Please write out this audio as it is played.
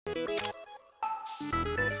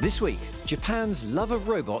This week, Japan's love of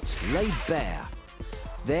robots laid bare.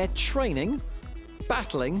 They're training,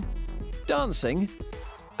 battling, dancing,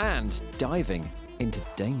 and diving into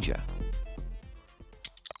danger.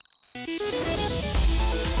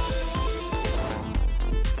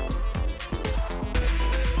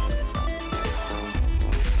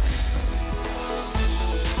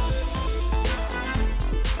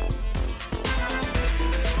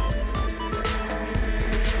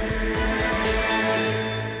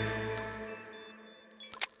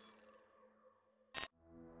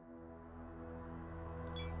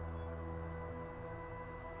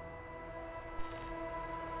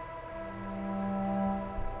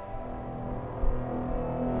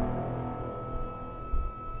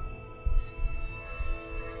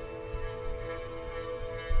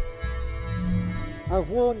 I've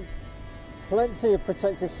worn plenty of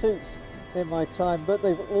protective suits in my time, but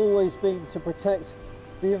they've always been to protect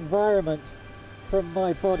the environment from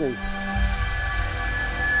my body.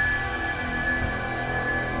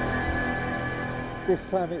 This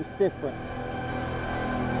time it's different.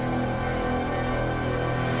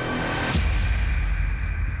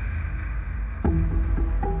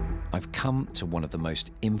 I've come to one of the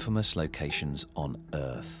most infamous locations on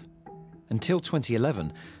Earth. Until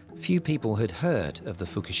 2011, few people had heard of the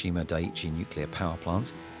Fukushima Daiichi Nuclear Power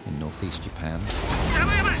Plant in northeast Japan.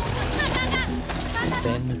 And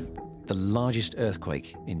then, the largest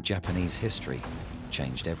earthquake in Japanese history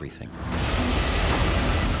changed everything.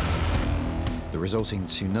 The resulting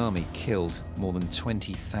tsunami killed more than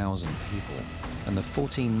 20,000 people, and the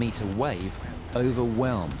 14-meter wave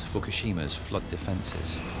overwhelmed Fukushima's flood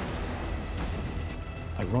defenses.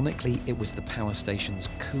 Ironically, it was the power station's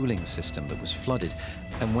cooling system that was flooded,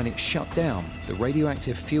 and when it shut down, the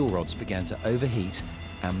radioactive fuel rods began to overheat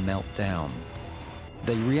and melt down.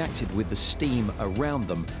 They reacted with the steam around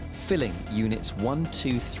them, filling units 1,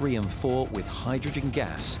 2, 3, and 4 with hydrogen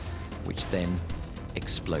gas, which then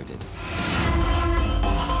exploded.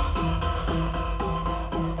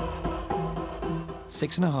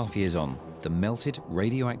 Six and a half years on, the melted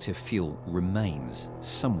radioactive fuel remains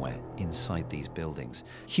somewhere inside these buildings.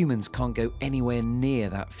 Humans can't go anywhere near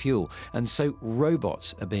that fuel, and so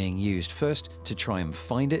robots are being used first to try and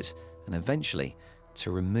find it, and eventually to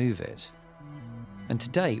remove it. And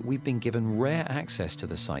today we've been given rare access to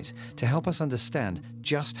the site to help us understand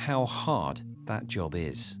just how hard that job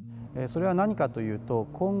is.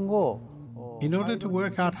 In order to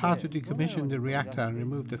work out how to decommission the reactor and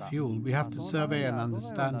remove the fuel, we have to survey and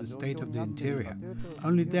understand the state of the interior.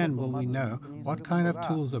 Only then will we know what kind of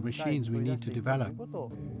tools or machines we need to develop.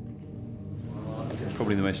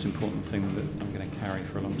 Probably the most important thing that I'm going to carry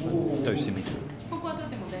for a long time, dosimeter.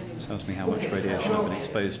 Tells me how much radiation I've been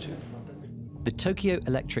exposed to. The Tokyo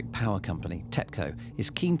Electric Power Company, TEPCO,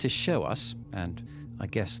 is keen to show us, and I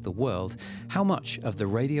guess the world, how much of the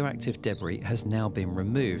radioactive debris has now been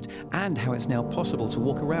removed and how it's now possible to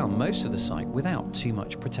walk around most of the site without too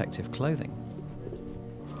much protective clothing.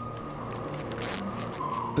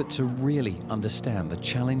 But to really understand the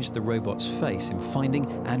challenge the robots face in finding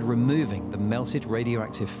and removing the melted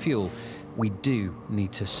radioactive fuel, we do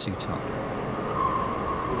need to suit up.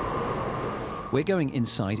 We're going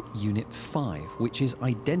inside Unit 5, which is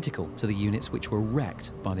identical to the units which were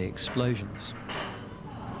wrecked by the explosions.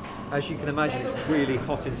 As you can imagine, it's really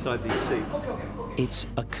hot inside these suits. It's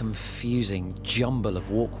a confusing jumble of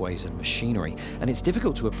walkways and machinery, and it's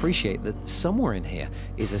difficult to appreciate that somewhere in here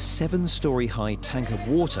is a 7-story high tank of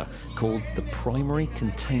water called the Primary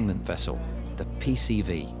Containment Vessel, the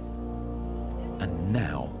PCV. And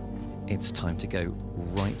now it's time to go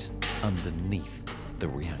right underneath the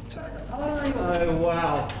reactor. Oh,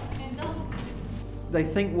 wow. They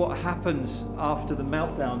think what happens after the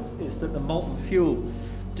meltdowns is that the molten fuel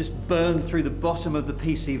just burned through the bottom of the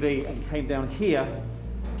PCV and came down here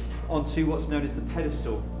onto what's known as the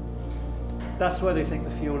pedestal. That's where they think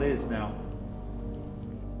the fuel is now.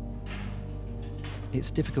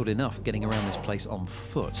 It's difficult enough getting around this place on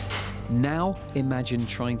foot. Now imagine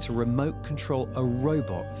trying to remote control a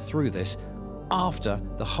robot through this after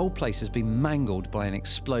the whole place has been mangled by an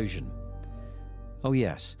explosion. Oh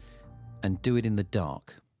yes, and do it in the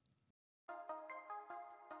dark.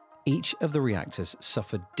 Each of the reactors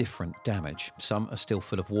suffered different damage. Some are still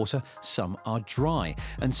full of water, some are dry.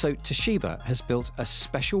 And so Toshiba has built a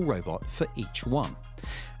special robot for each one.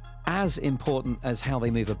 As important as how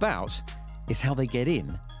they move about is how they get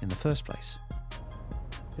in the first place.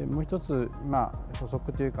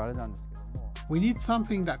 We need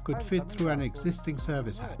something that could fit through an existing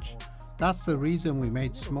service hatch. That's the reason we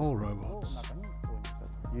made small robots.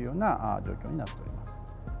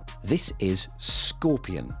 This is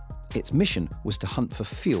Scorpion, Its mission was to hunt for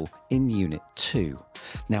fuel in Unit 2.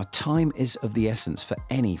 Now, time is of the essence for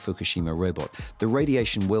any Fukushima robot. The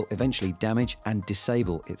radiation will eventually damage and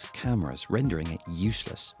disable its cameras, rendering it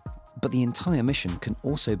useless. But the entire mission can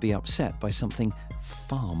also be upset by something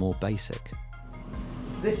far more basic.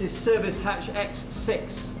 This is service hatch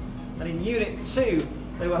X6, and in Unit 2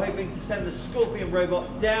 they were hoping to send the Scorpion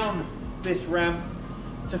robot down this ramp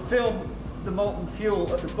to film the molten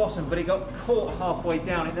fuel at the bottom, but it got caught halfway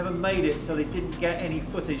down. It never made it, so they didn't get any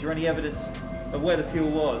footage or any evidence of where the fuel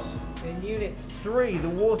was. In Unit 3 the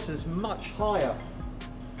water's much higher,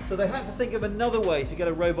 so they had to think of another way to get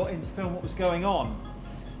a robot in to film what was going on,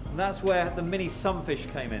 and that's where the mini sunfish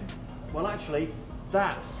came in. Well, actually,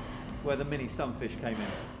 that's where the mini sunfish came in.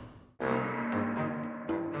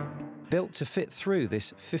 Built to fit through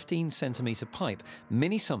this 15-centimetre pipe,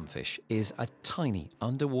 Mini Sunfish is a tiny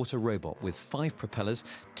underwater robot with 5 propellers,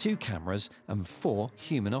 2 cameras and 4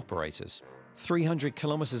 human operators. 300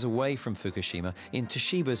 kilometres away from Fukushima, in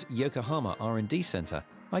Toshiba's Yokohama R&D Centre,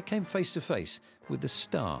 I came face to face with the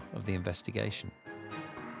star of the investigation.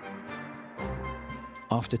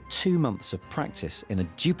 After 2 months of practice in a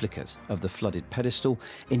duplicate of the flooded pedestal,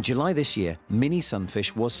 in July this year, Mini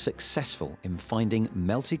Sunfish was successful in finding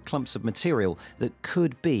melted clumps of material that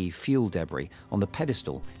could be fuel debris on the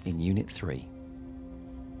pedestal in Unit 3.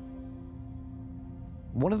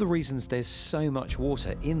 One of the reasons there's so much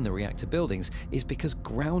water in the reactor buildings is because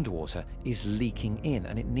groundwater is leaking in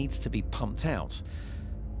and it needs to be pumped out.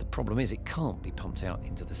 The problem is it can't be pumped out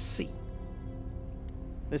into the sea.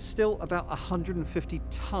 There's still about 150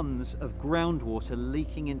 tons of groundwater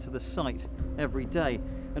leaking into the site every day.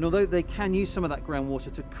 And although they can use some of that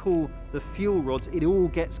groundwater to cool the fuel rods, it all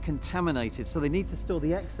gets contaminated. So they need to store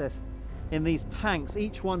the excess in these tanks.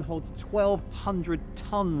 Each one holds 1,200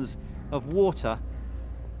 tons of water.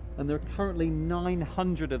 And there are currently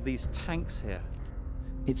 900 of these tanks here.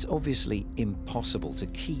 It's obviously impossible to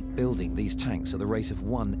keep building these tanks at the rate of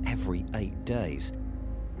 1 every 8 days.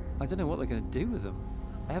 I don't know what they're going to do with them.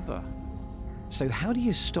 Ever. So how do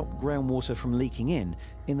you stop groundwater from leaking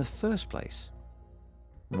in the first place?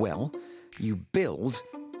 Well, you build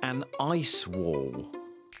an ice wall.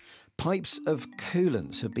 Pipes of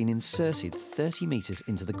coolant have been inserted 30 metres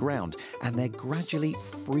into the ground, and they're gradually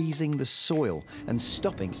freezing the soil and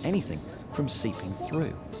stopping anything from seeping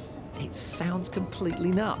through. It sounds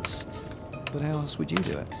completely nuts, but how else would you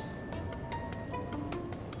do it?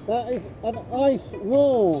 That is an ice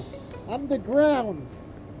wall underground.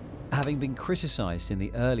 Having been criticised in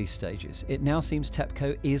the early stages, it now seems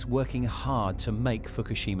TEPCO is working hard to make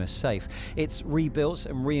Fukushima safe. It's rebuilt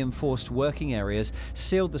and reinforced working areas,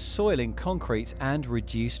 sealed the soil in concrete and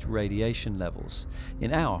reduced radiation levels.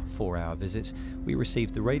 In our 4-hour visit, we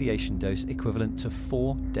received the radiation dose equivalent to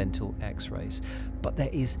 4 dental x-rays. But there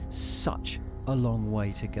is such a long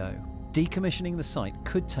way to go. Decommissioning the site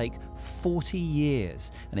could take 40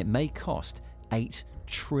 years and it may cost 8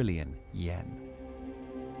 trillion yen.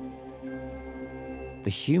 The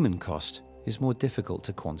human cost is more difficult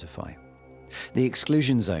to quantify. The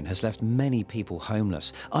exclusion zone has left many people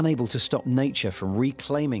homeless, unable to stop nature from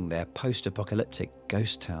reclaiming their post-apocalyptic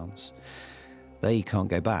ghost towns. They can't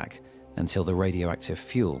go back until the radioactive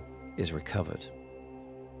fuel is recovered.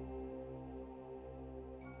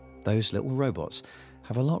 Those little robots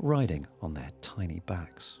have a lot riding on their tiny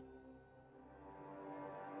backs.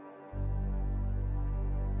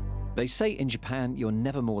 They say in Japan you're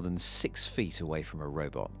never more than 6 feet away from a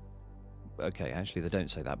robot. Okay, actually they don't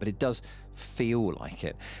say that, but it does feel like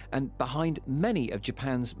it. And behind many of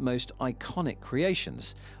Japan's most iconic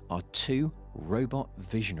creations are 2 robot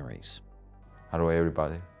visionaries. Hello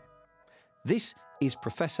everybody. This is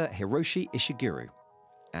Professor Hiroshi Ishiguro.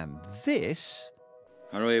 And this...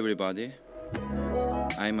 Hello everybody.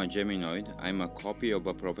 I'm a Geminoid. I'm a copy of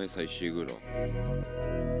Professor Ishiguro.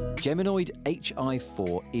 Geminoid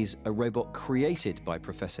HI-4 is a robot created by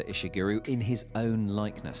Professor Ishiguro in his own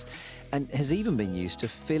likeness, and has even been used to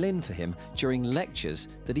fill in for him during lectures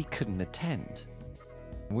that he couldn't attend.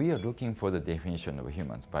 We are looking for the definition of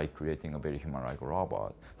humans by creating a very human-like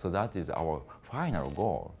robot. So that is our final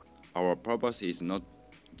goal. Our purpose is not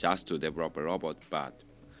just to develop a robot, but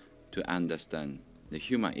to understand the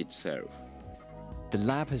human itself. The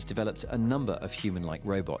lab has developed a number of human-like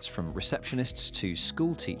robots, from receptionists to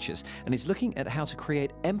school teachers, and is looking at how to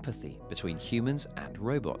create empathy between humans and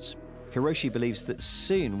robots. Hiroshi believes that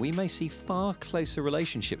soon we may see far closer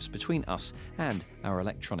relationships between us and our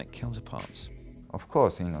electronic counterparts. Of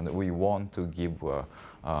course, we want to give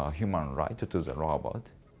a human right to the robot.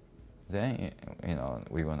 Then,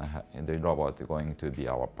 we're gonna have the robot going to be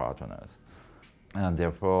our partners. And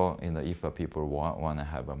therefore, if people want to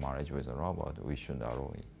have a marriage with a robot, we should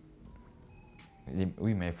allow it.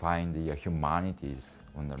 We may find the humanities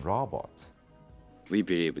on the robots. We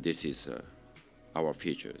believe this is our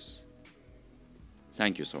futures.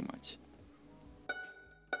 Thank you so much.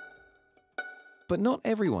 But not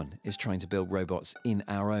everyone is trying to build robots in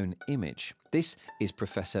our own image. This is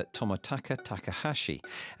Professor Tomotaka Takahashi,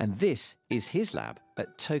 and this is his lab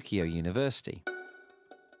at Tokyo University.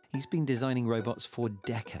 He's been designing robots for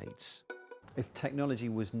decades. If technology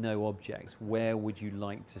was no object, where would you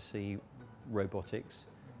like to see robotics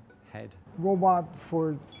head? Robot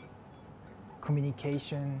for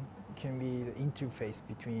communication can be the interface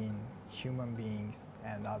between human beings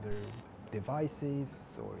and other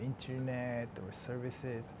devices or internet or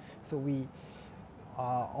services. So we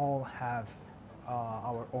all have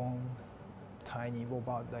our own tiny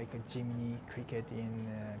robot like a Jiminy Cricket in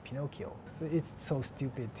Pinocchio. So it's so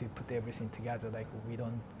stupid to put everything together, like we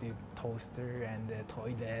don't do toaster and the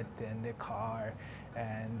toilet and the car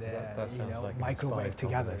and that you know, like microwave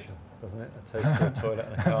together. Doesn't it? A toaster, a toilet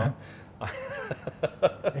and a car.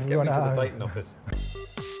 Get me to the Baton office.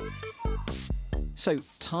 So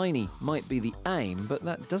tiny might be the aim, but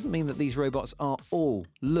that doesn't mean that these robots are all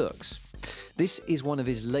looks. This is one of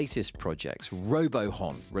his latest projects,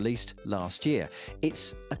 RoboHon, released last year.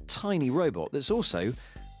 It's a tiny robot that's also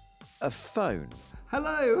a phone.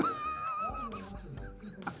 Hello!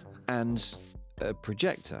 And a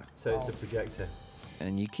projector. So it's a projector.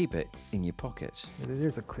 And you keep it in your pocket.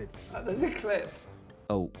 There's a clip. There's a clip.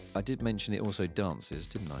 Oh, I did mention it also dances,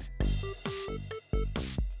 didn't I?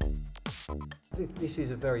 This is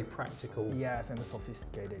a very practical, Yes, and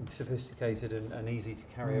sophisticated. and easy to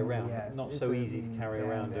carry around. Yes, Not it's so easy to carry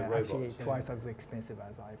around a robot. Actually, so- twice as expensive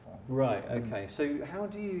as iPhone. Right. Okay. So how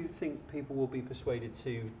do you think people will be persuaded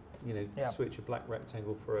to, you know, Yeah. switch a black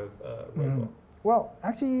rectangle for a robot? Well,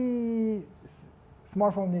 actually,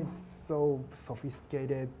 smartphone is so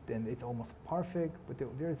sophisticated and it's almost perfect, but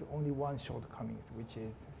there's only one shortcoming, which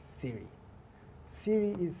is Siri.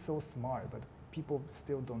 Siri is so smart, but people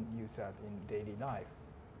still don't use that in daily life.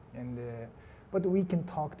 And but we can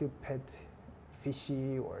talk to pet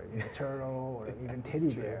fishy or turtle or even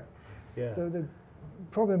teddy bear. Yeah. So the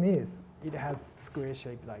problem is it has square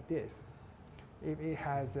shape like this. If it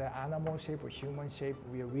has an animal shape or human shape,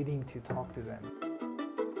 we are willing to talk to them.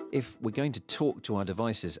 If we're going to talk to our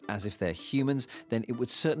devices as if they're humans, then it would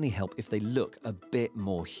certainly help if they look a bit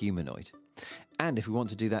more humanoid. And if we want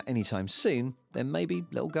to do that anytime soon, then maybe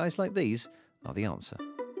little guys like these are the answer.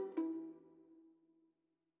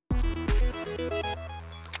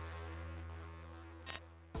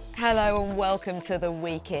 Hello and welcome to the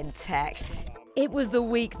Week in Tech. It was the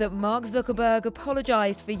week that Mark Zuckerberg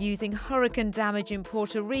apologised for using hurricane damage in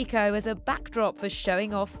Puerto Rico as a backdrop for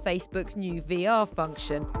showing off Facebook's new VR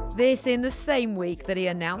function. This in the same week that he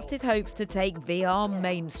announced his hopes to take VR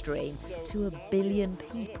mainstream to 1 billion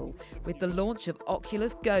people with the launch of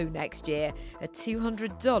Oculus Go next year, a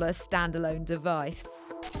 $200 standalone device.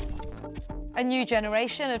 A new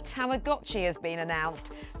generation of Tamagotchi has been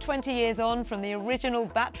announced. 20 years on from the original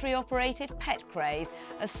battery-operated pet craze,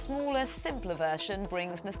 a smaller, simpler version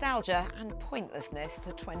brings nostalgia and pointlessness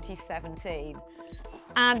to 2017.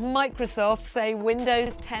 And Microsoft say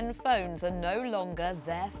Windows 10 phones are no longer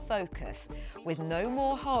their focus, with no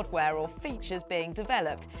more hardware or features being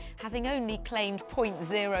developed. Having only claimed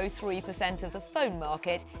 0.03% of the phone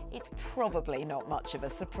market, it's probably not much of a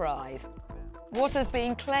surprise. What has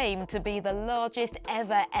been claimed to be the largest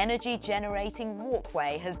ever energy-generating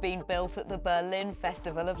walkway has been built at the Berlin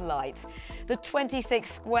Festival of Lights. The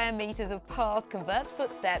 26 square meters of path converts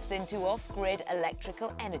footsteps into off-grid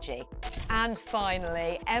electrical energy. And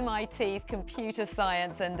finally, MIT's Computer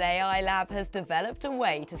Science and AI Lab has developed a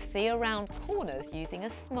way to see around corners using a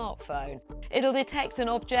smartphone. It'll detect an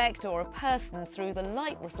object or a person through the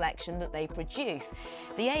light reflection that they produce.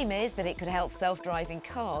 The aim is that it could help self-driving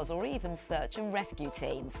cars or even search and rescue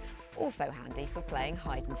teams. Also handy for playing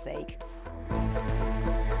hide and seek.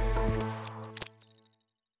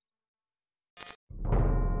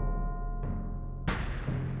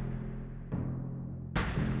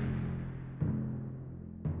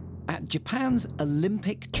 At Japan's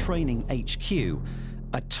Olympic Training HQ,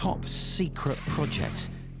 a top secret project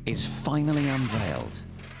is finally unveiled.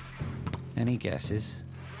 Any guesses?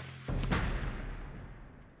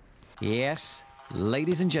 Yes,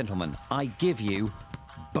 ladies and gentlemen, I give you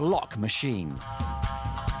Block Machine,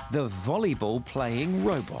 the volleyball playing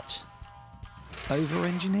robot.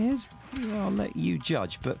 Over-engineered? I'll let you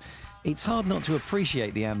judge, but it's hard not to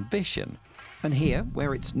appreciate the ambition. And here,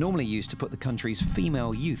 where it's normally used to put the country's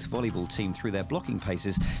female youth volleyball team through their blocking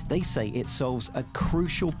paces, they say it solves a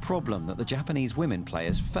crucial problem that the Japanese women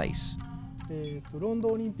players face.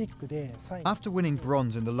 After winning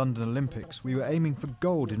bronze in the London Olympics, we were aiming for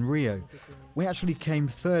gold in Rio. We actually came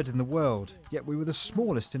third in the world, yet we were the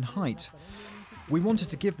smallest in height. We wanted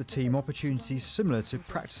to give the team opportunities similar to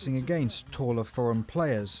practicing against taller foreign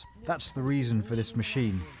players. That's the reason for this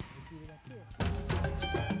machine.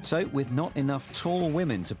 So, with not enough tall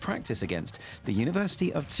women to practice against, the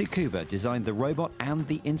University of Tsukuba designed the robot and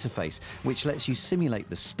the interface, which lets you simulate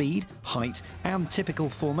the speed, height, and typical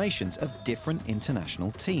formations of different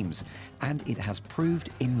international teams. And it has proved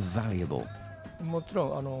invaluable.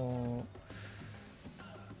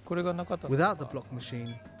 Without the block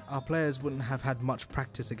machine, our players wouldn't have had much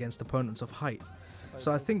practice against opponents of height.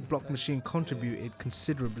 So I think block machine contributed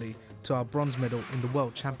considerably to our bronze medal in the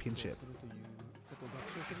World Championship.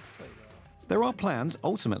 There are plans,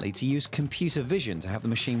 ultimately, to use computer vision to have the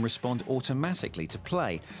machine respond automatically to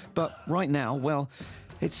play. But right now, well,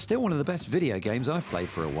 it's still one of the best video games I've played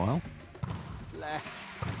for a while. Left.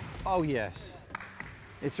 Oh, yes.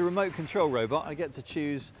 It's a remote control robot. I get to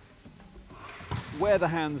choose where the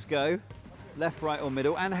hands go, left, right, or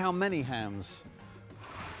middle, and how many hands.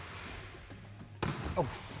 Oh,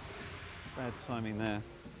 bad timing there.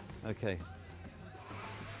 Okay.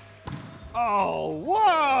 Oh,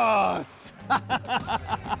 what?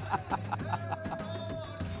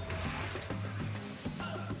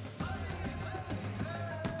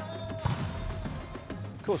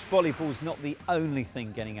 Of course, volleyball's not the only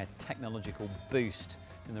thing getting a technological boost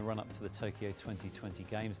in the run-up to the Tokyo 2020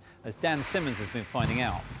 Games, as Dan Simmons has been finding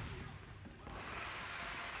out.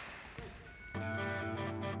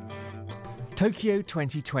 Tokyo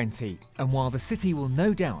 2020, and while the city will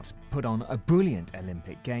no doubt put on a brilliant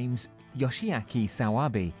Olympic Games, Yoshiaki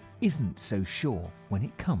Sawabe isn't so sure when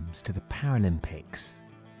it comes to the Paralympics.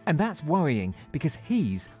 And that's worrying because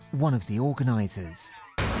he's one of the organisers.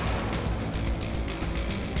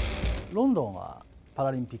 ロンドンはパ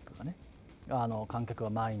ラリンピックがね、観客が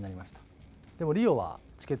満員になりました。でもリオは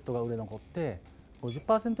チケットが売れ残って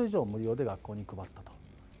 50% 以上無料で学校に配ったと。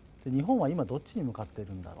で日本は今どっちに向かってい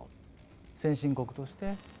るんだろう。先進国とし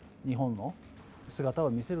て日本の姿を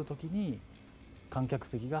見せるときに観客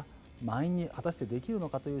席が満員に果たしてできるの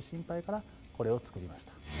かという心配からこれを作りまし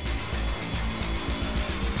た。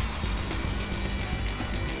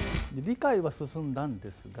で理解は進んだん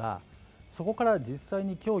ですが、そこから実際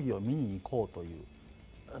に競技を見に行こうという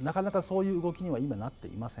なかなかそういう動きには今なって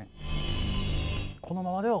いません。この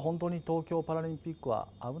ままでは本当に東京パラリンピックは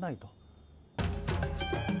危ないと。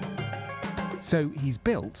So he's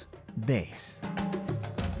built this.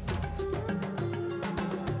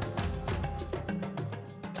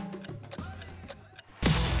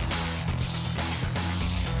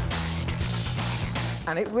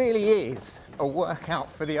 And it really is a workout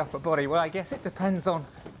for the upper body. Well, I guess it depends on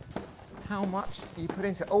how much you put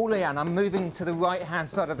into it. Oh, Leanne, I'm moving to the right-hand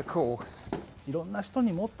side of the course. いろんな人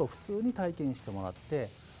にもっと普通に体験してもらって、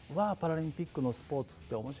わあ、パラリンピックのスポーツっ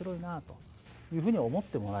て面白いなというふうに思っ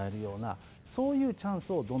てもらえるような、そういうチャン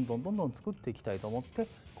スをどんどん作っていきたいと思って、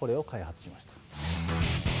これを開発しました。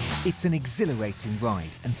It's an exhilarating ride,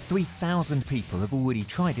 and 3,000 people have already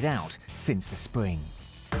tried it out since the spring.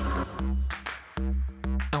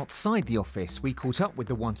 Outside the office, we caught up with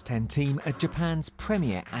the 1 to 10 team at Japan's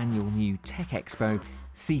premier annual new tech expo,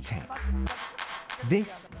 CTEC.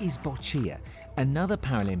 This is Boccia, another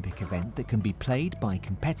Paralympic event that can be played by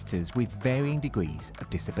competitors with varying degrees of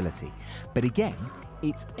disability. But again,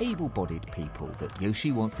 it's able-bodied people that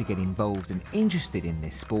Yoshi wants to get involved and interested in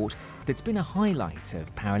this sport that's been a highlight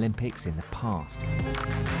of Paralympics in the past.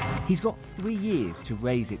 He's got 3 years to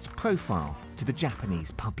raise its profile to the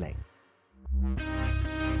Japanese public.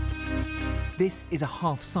 This is a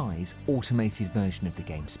half-size automated version of the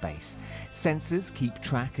game space. Sensors keep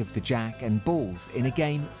track of the jack and balls in a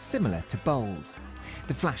game similar to bowls.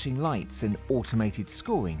 The flashing lights and automated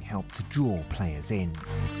scoring help to draw players in.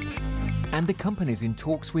 And the company's in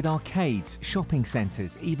talks with arcades, shopping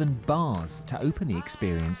centres, even bars to open the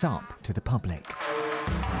experience up to the public.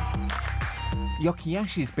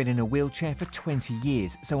 Yokiyashi's been in a wheelchair for 20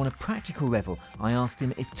 years, so on a practical level, I asked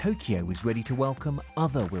him if Tokyo was ready to welcome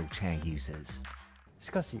other wheelchair users. し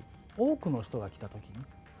かし、多くの人が来た時に、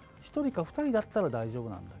1人か2人だったら大丈夫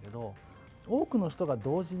なんだけど、多くの人が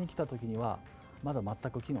同時に来た時にはまだ全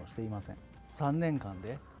く機能していません。3年間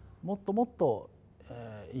でもっともっと、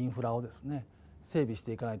インフラをですね、整備し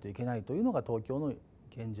ていかないといけないというのが東京の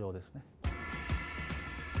現状ですね。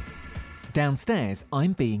Downstairs,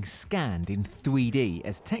 I'm being scanned in 3D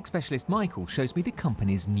as tech specialist Michael shows me the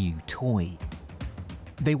company's new toy.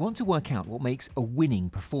 They want to work out what makes a winning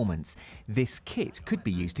performance. This kit could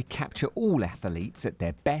be used to capture all athletes at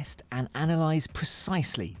their best and analyse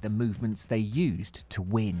precisely the movements they used to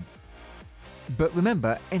win. But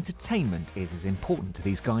remember, entertainment is as important to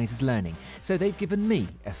these guys as learning, so they've given me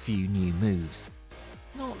a few new moves.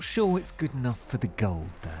 Not sure it's good enough for the gold,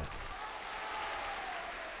 though.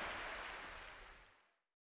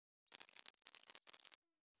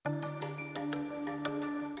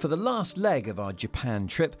 For the last leg of our Japan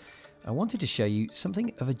trip, I wanted to show you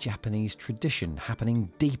something of a Japanese tradition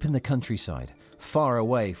happening deep in the countryside, far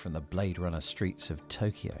away from the Blade Runner streets of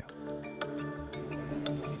Tokyo.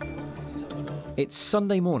 It's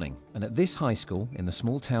Sunday morning, and at this high school in the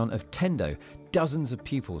small town of Tendo, dozens of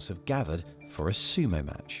pupils have gathered for a sumo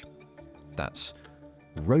match. That's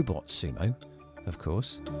robot sumo, of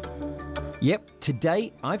course. Yep,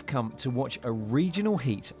 today I've come to watch a regional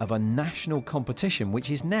heat of a national competition which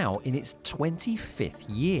is now in its 25th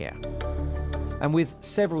year. And with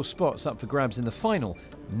several spots up for grabs in the final,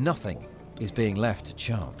 nothing is being left to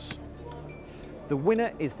chance. The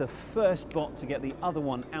winner is the first bot to get the other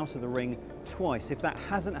one out of the ring twice. If that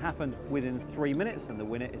hasn't happened within 3 minutes, then the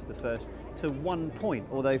winner is the first to 1 point.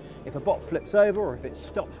 Although if a bot flips over or if it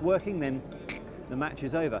stops working, then the match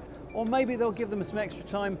is over. Or maybe they'll give them some extra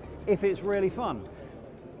time if it's really fun.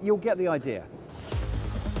 You'll get the idea.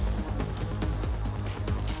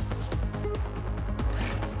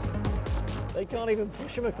 They can't even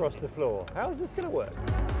push him across the floor. How is this going to work?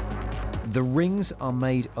 The rings are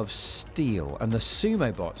made of steel, and the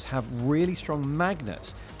sumo bots have really strong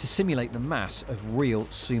magnets to simulate the mass of real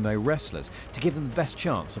sumo wrestlers, to give them the best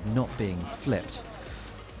chance of not being flipped.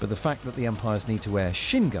 But the fact that the umpires need to wear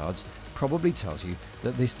shin guards probably tells you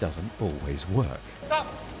that this doesn't always work. Stop.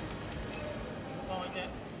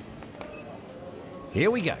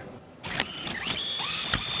 Here we go.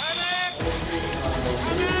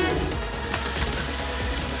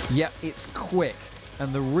 Yeah, it's quick.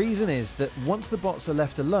 And the reason is that once the bots are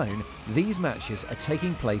left alone, these matches are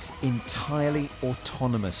taking place entirely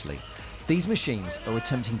autonomously. These machines are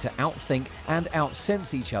attempting to outthink and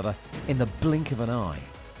outsense each other in the blink of an eye.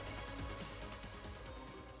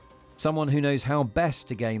 Someone who knows how best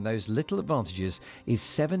to gain those little advantages is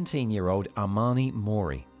 17-year-old Amani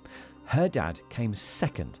Mori. Her dad came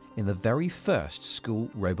second in the very first school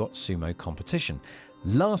robot sumo competition.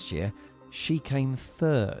 Last year, she came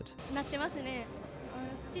third.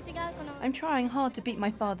 I'm trying hard to beat my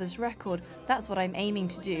father's record. That's what I'm aiming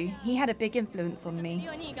to do. He had a big influence on me.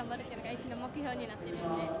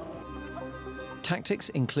 Tactics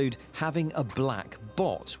include having a black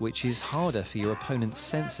bot, which is harder for your opponent's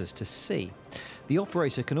sensors to see. The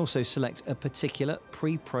operator can also select a particular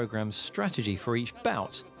pre-programmed strategy for each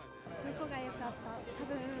bout.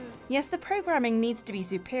 Yes, the programming needs to be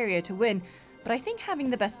superior to win, but I think having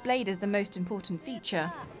the best blade is the most important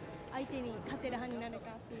feature.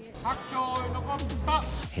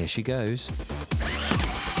 Here she goes.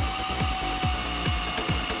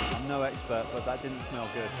 I'm no expert, but that didn't smell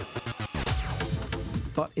good.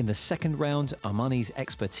 But in the second round, Amani's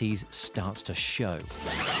expertise starts to show.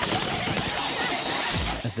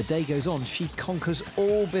 As the day goes on, she conquers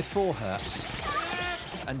all before her,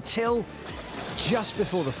 until just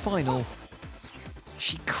before the final,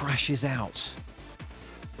 she crashes out.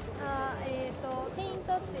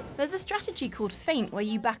 There's a strategy called feint where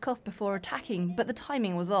you back off before attacking, but the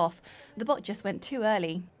timing was off. The bot just went too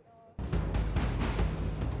early.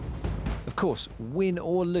 Of course, win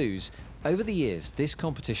or lose, over the years, this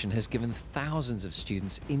competition has given thousands of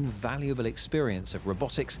students invaluable experience of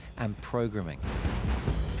robotics and programming.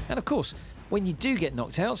 And of course, when you do get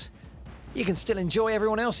knocked out, you can still enjoy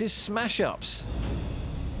everyone else's smash-ups.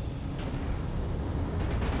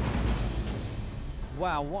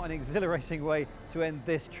 Wow, what an exhilarating way to end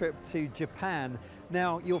this trip to Japan.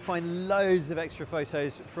 Now, you'll find loads of extra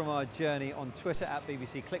photos from our journey on Twitter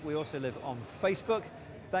 @BBC Click. We also live on Facebook.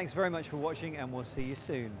 Thanks very much for watching, and we'll see you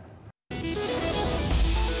soon.